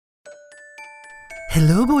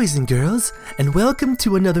Hello, boys and girls, and welcome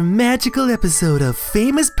to another magical episode of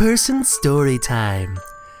Famous Person Story Time.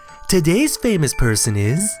 Today's famous person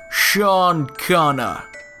is... Sean Connor.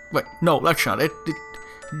 Wait, no, that's not it.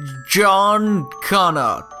 John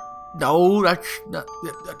Connor. No, that's not...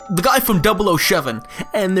 The guy from 007.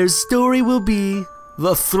 And their story will be...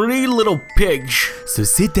 The Three Little Pigs. So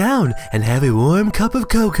sit down and have a warm cup of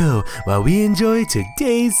cocoa while we enjoy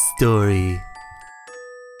today's story.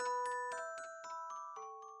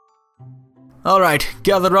 Alright,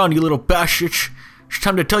 gather round, you little bastards. It's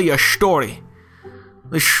time to tell you a story.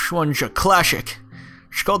 This one's a classic.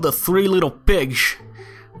 It's called The Three Little Pigs.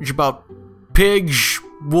 It's about pigs,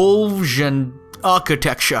 wolves, and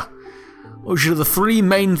architecture. Those are the three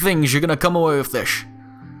main things you're gonna come away with this.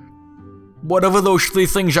 Whatever those three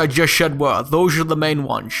things I just said were, those are the main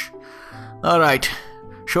ones. Alright,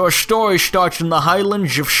 so our story starts in the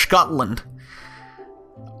Highlands of Scotland.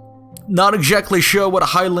 Not exactly sure what a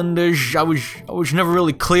Highland is. I was never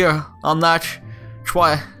really clear on that. That's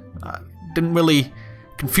why it didn't really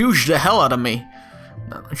confuse the hell out of me.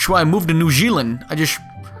 That's why I moved to New Zealand. I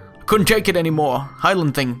couldn't take it anymore.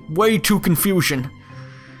 Highland thing, way too confusing.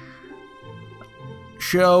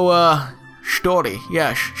 So, story,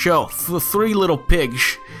 yes. So, the Three Little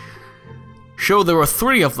Pigs. So there were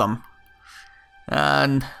three of them.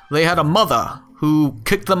 And they had a mother who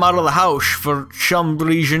kicked them out of the house for some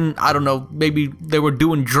reason. I don't know, maybe they were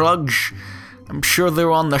doing drugs. I'm sure they were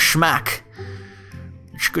on the schmack.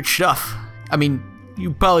 It's good stuff. I mean,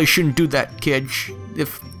 you probably shouldn't do that, kids.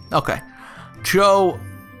 Okay. So,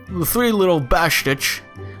 the three little bastards,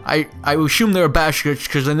 I assume they were bastards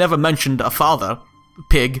because they never mentioned a father,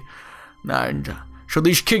 pig. And so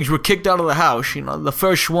these kids were kicked out of the house. You know, the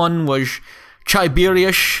first one was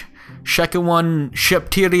Tiberius, second one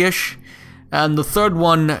Septirius, and the third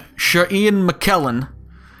one, Sir Ian McKellen.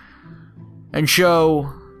 And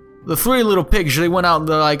so, the three little pigs, they went out and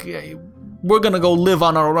they're like, hey, we're gonna go live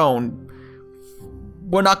on our own.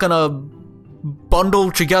 We're not gonna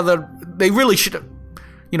bundle together. They really should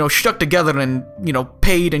have, stuck together and,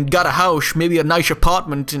 paid and got a house, maybe a nice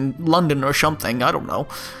apartment in London or something, I don't know.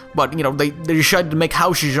 But, they decided to make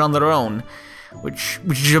houses on their own, which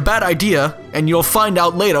is a bad idea, and you'll find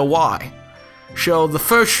out later why. So, the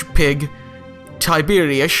first pig,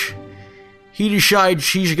 Tiberius, he decides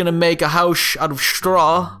he's gonna make a house out of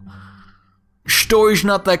straw. Story's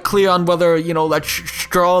not that clear on whether, that's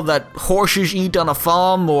straw that horses eat on a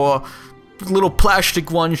farm or little plastic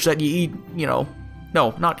ones that you eat, no,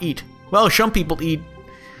 not eat. Well, some people eat,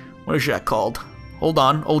 what is that called? Hold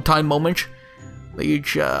on, old time moment. They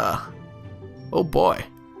eat, oh boy.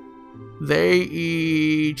 They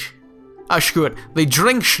eat, screw it. They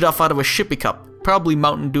drink stuff out of a sippy cup, probably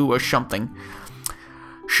Mountain Dew or something.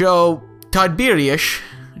 So, Tiberius,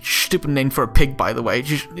 stupid name for a pig, by the way,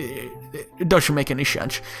 it doesn't make any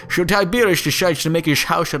sense. So Tiberius decides to make his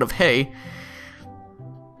house out of hay.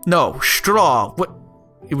 No, straw. What?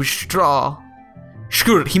 It was straw.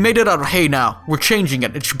 Screw it, he made it out of hay now. We're changing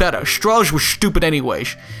it, it's better. Straws were stupid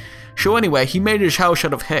anyways. So anyway, he made his house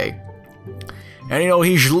out of hay. And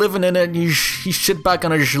he's living in it, he's sit back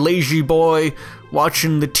on his lazy boy,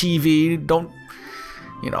 watching the TV,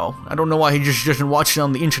 I don't know why he just doesn't watch it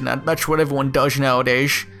on the internet. That's what everyone does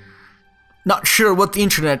nowadays. Not sure what the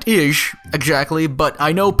internet is, exactly, but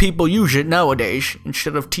I know people use it nowadays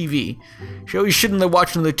instead of TV. So he's sitting there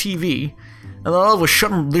watching the TV, and then all of a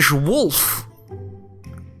sudden, this wolf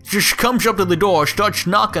just comes up to the door, starts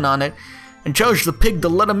knocking on it, and tells the pig to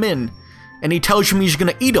let him in. And he tells him he's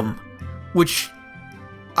gonna eat him, which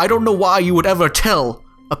I don't know why you would ever tell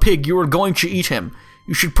a pig you were going to eat him.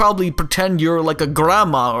 You should probably pretend you're like a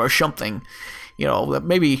grandma or something. That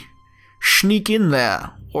maybe sneak in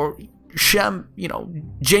there. Or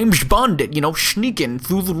James Bond it, sneak in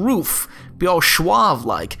through the roof. Be all suave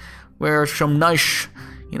like. Wear some nice,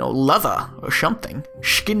 leather or something.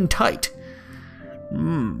 Skin tight.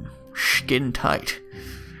 Skin tight.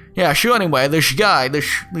 Yeah, so anyway, this guy,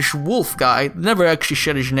 this wolf guy, never actually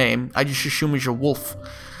said his name. I just assume he's a wolf.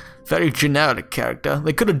 Very generic character.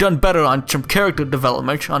 They could have done better on some character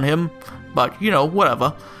development on him, but,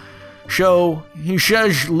 whatever. So, he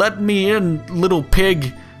says, let me in, little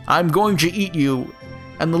pig, I'm going to eat you.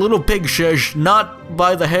 And the little pig says, not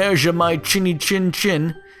by the hairs of my chinny chin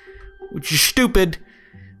chin, which is stupid.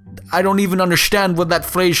 I don't even understand where that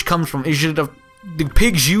phrase comes from. Do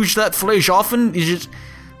pigs use that phrase often? Is it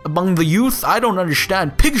among the youth? I don't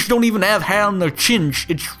understand. Pigs don't even have hair on their chins.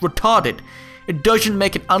 It's retarded. It doesn't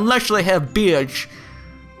make it unless they have beards.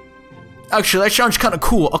 Actually, that sounds kind of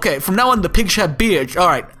cool. Okay, from now on, the pigs have beards.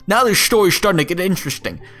 Alright, now this story's starting to get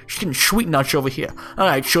interesting. It's getting sweet nuts over here.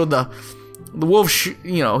 Alright, so the the wolf,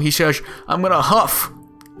 he says, I'm gonna huff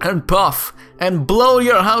and puff and blow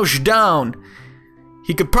your house down.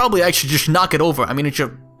 He could probably actually just knock it over. I mean, it's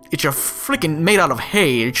a freaking made out of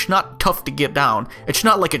hay. It's not tough to get down. It's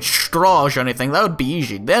not like it's straws or anything. That would be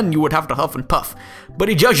easy. Then you would have to huff and puff. But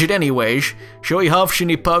he does it anyways. So he huffs and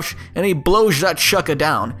he puffs and he blows that sucker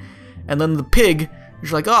down. And then the pig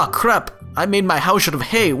is like, oh crap, I made my house out of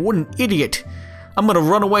hay. What an idiot. I'm gonna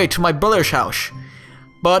run away to my brother's house.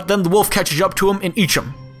 But then the wolf catches up to him and eats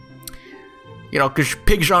him. Because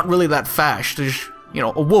pigs aren't really that fast. There's,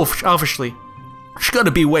 a wolf, obviously, it's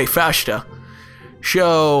gonna be way faster.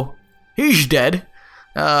 So, he's dead.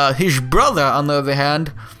 His brother, on the other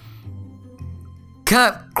hand,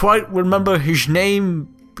 can't quite remember his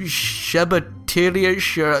name. Shebatirius?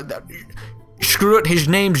 Screw it, his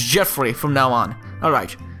name's Jeffrey from now on.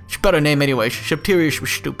 Alright, it's a better name anyways. Shebatirius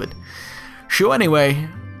was stupid. So anyway,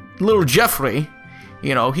 little Jeffrey,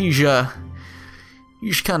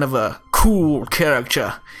 he's kind of a cool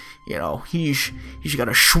character. He's got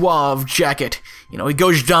a suave jacket. He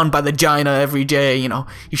goes down by the diner every day.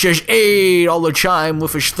 He says "Hey" all the time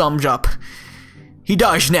with his thumbs up. He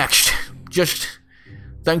dies next. Just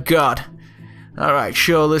thank God. Alright,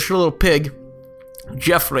 so this little pig,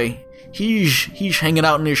 Jeffrey, he's hanging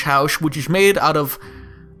out in his house, which is made out of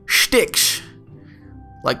sticks.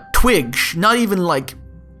 Like twigs. Not even like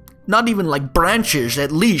branches,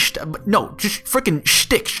 at least. No, just freaking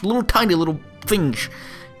sticks. Little tiny little things.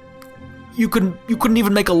 You couldn't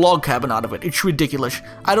even make a log cabin out of it. It's ridiculous.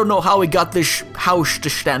 I don't know how he got this house to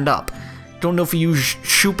stand up. Don't know if he used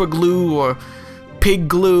super glue or pig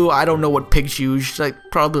glue. I don't know what pigs use. Like,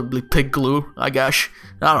 probably pig glue, I guess.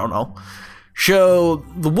 I don't know. So,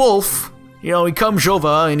 the wolf, he comes over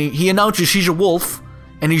and he announces he's a wolf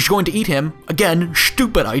and he's going to eat him. Again,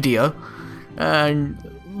 stupid idea. And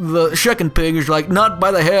the second pig is like, not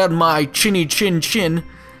by the hair of my chinny chin,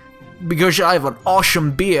 because I have an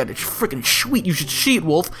awesome beard. It's freaking sweet. You should see it,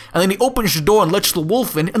 wolf. And then he opens the door and lets the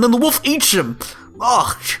wolf in, and then the wolf eats him.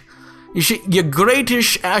 Ugh. You see, your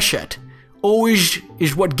greatest asset always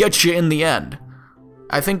is what gets you in the end.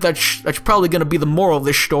 I think that's probably going to be the moral of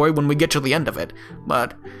this story when we get to the end of it.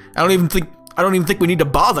 But I don't even think we need to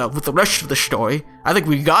bother with the rest of the story. I think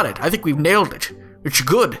we got it. I think we've nailed it. It's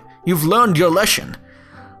good. You've learned your lesson.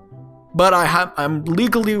 But I'm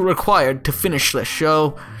legally required to finish this,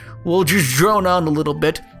 so we'll just drone on a little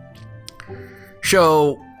bit.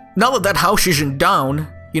 So, now that house isn't down,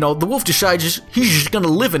 the wolf decides he's just gonna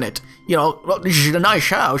live in it. This is a nice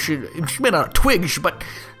house. It's made out of twigs, but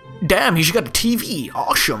damn, he's got a TV.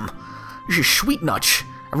 Awesome. This is sweet nuts.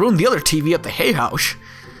 I ruined the other TV at the hay house.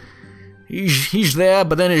 He's there,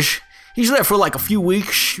 but then he's there for like a few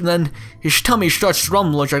weeks, and then his tummy starts to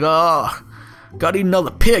rumble. It's like, gotta eat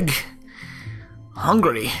another pig.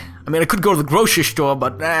 Hungry. I mean, I could go to the grocery store,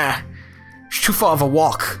 but it's too far of a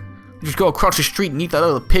walk. Just go across the street and eat that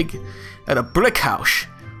other pig at a brick house.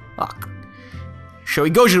 So he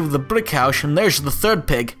goes into the brick house, and there's the third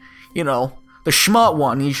pig. The smart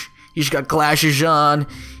one. He's got glasses on.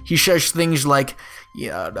 He says things like,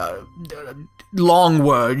 long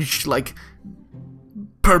words like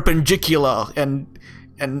perpendicular and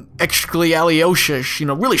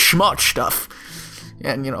exquiliariosis. Really smart stuff.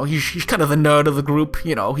 And, he's kind of the nerd of the group,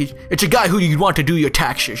 it's a guy who you'd want to do your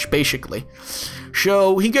taxes, basically.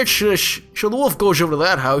 So, he gets this, so the wolf goes over to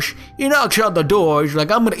that house, he knocks on the door, he's like,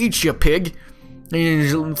 I'm gonna eat you, pig.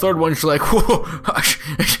 And the third one's like, whoa,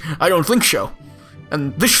 I don't think so.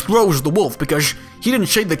 And this throws the wolf, because he didn't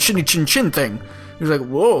say the chinny chin thing. He's like,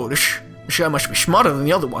 whoa, this guy must be smarter than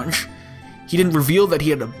the other ones. He didn't reveal that he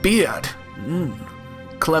had a beard.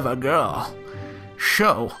 Clever girl.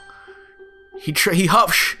 So, he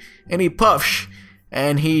huffs and he puffs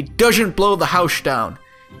and he doesn't blow the house down.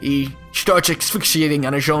 He starts asphyxiating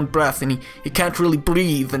on his own breath and he can't really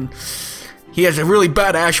breathe and he has a really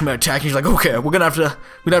bad asthma attack. He's like, okay, we're gonna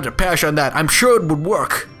have to pass on that. I'm sure it would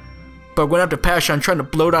work, but we're gonna have to pass on trying to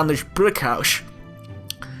blow down this brick house.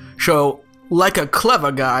 So, like a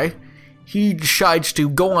clever guy, he decides to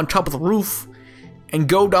go on top of the roof and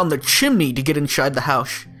go down the chimney to get inside the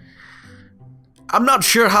house. I'm not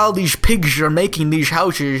sure how these pigs are making these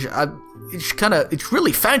houses. It's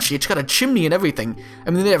really fancy. It's got a chimney and everything. I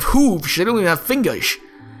mean, they have hooves. They don't even have fingers.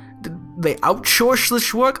 Did they outsource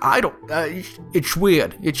this work? I don't. It's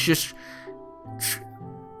weird. It's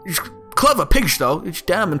clever pigs, though. It's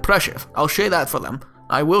damn impressive. I'll say that for them.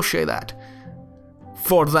 I will say that.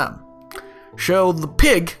 For them. So, the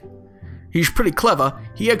pig, he's pretty clever.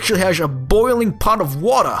 He actually has a boiling pot of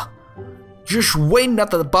water just waiting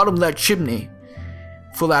at the bottom of that chimney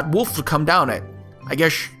for that wolf to come down it. I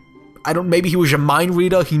guess maybe he was a mind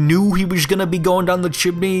reader. He knew he was gonna be going down the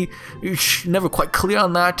chimney. It's never quite clear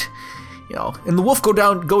on that. And the wolf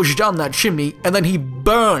goes down that chimney, and then he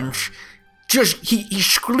burns. He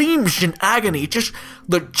screams in agony. Just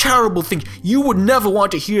the terrible thing. You would never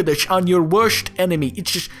want to hear this on your worst enemy.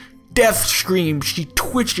 It's just death screams. He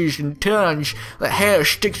twitches and turns. The hair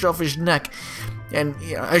sticks off his neck. And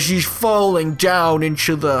as he's falling down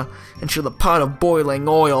into the pot of boiling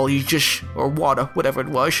oil, or water, whatever it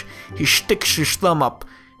was, he sticks his thumb up.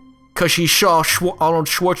 Because he saw Arnold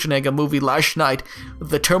Schwarzenegger movie last night,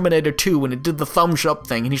 The Terminator 2, and it did the thumbs up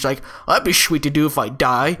thing, and he's like, that'd be sweet to do if I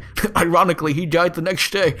die. Ironically, he died the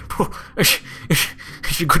next day. It's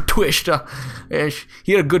a good twist.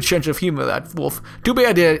 He had a good sense of humor, that wolf. Too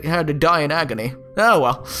bad he had to die in agony. Oh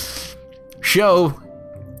well. So,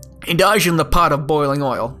 he dies in the pot of boiling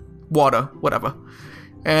oil, water, whatever.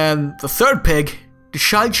 And the third pig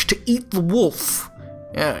decides to eat the wolf.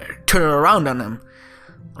 Turn it around on him.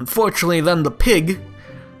 Unfortunately, then the pig,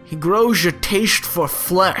 he grows a taste for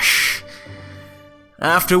flesh.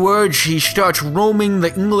 Afterwards, he starts roaming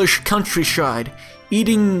the English countryside,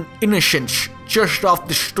 eating innocents just off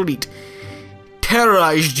the street.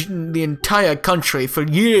 Terrorized the entire country for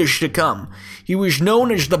years to come. He was known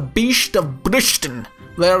as the Beast of Bristol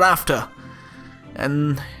thereafter.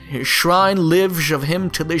 And his shrine lives of him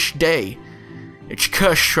to this day. It's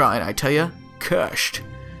cursed shrine, I tell you. Cursed.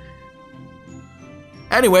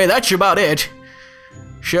 Anyway, that's about it.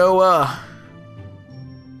 So,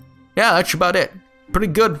 yeah, that's about it. Pretty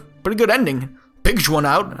good ending. Pigs won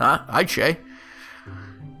out, I'd say.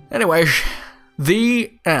 Anyways,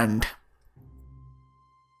 the end.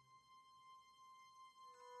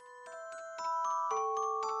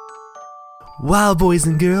 Wow, boys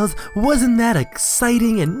and girls, wasn't that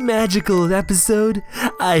exciting and magical episode?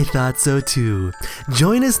 I thought so too.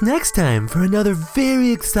 Join us next time for another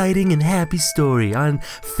very exciting and happy story on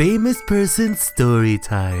Famous Person Story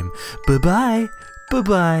Time. Bye-bye,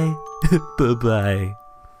 bye-bye, bye-bye.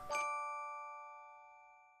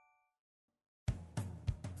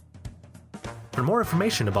 For more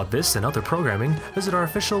information about this and other programming, visit our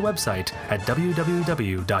official website at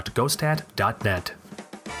www.ghostat.net.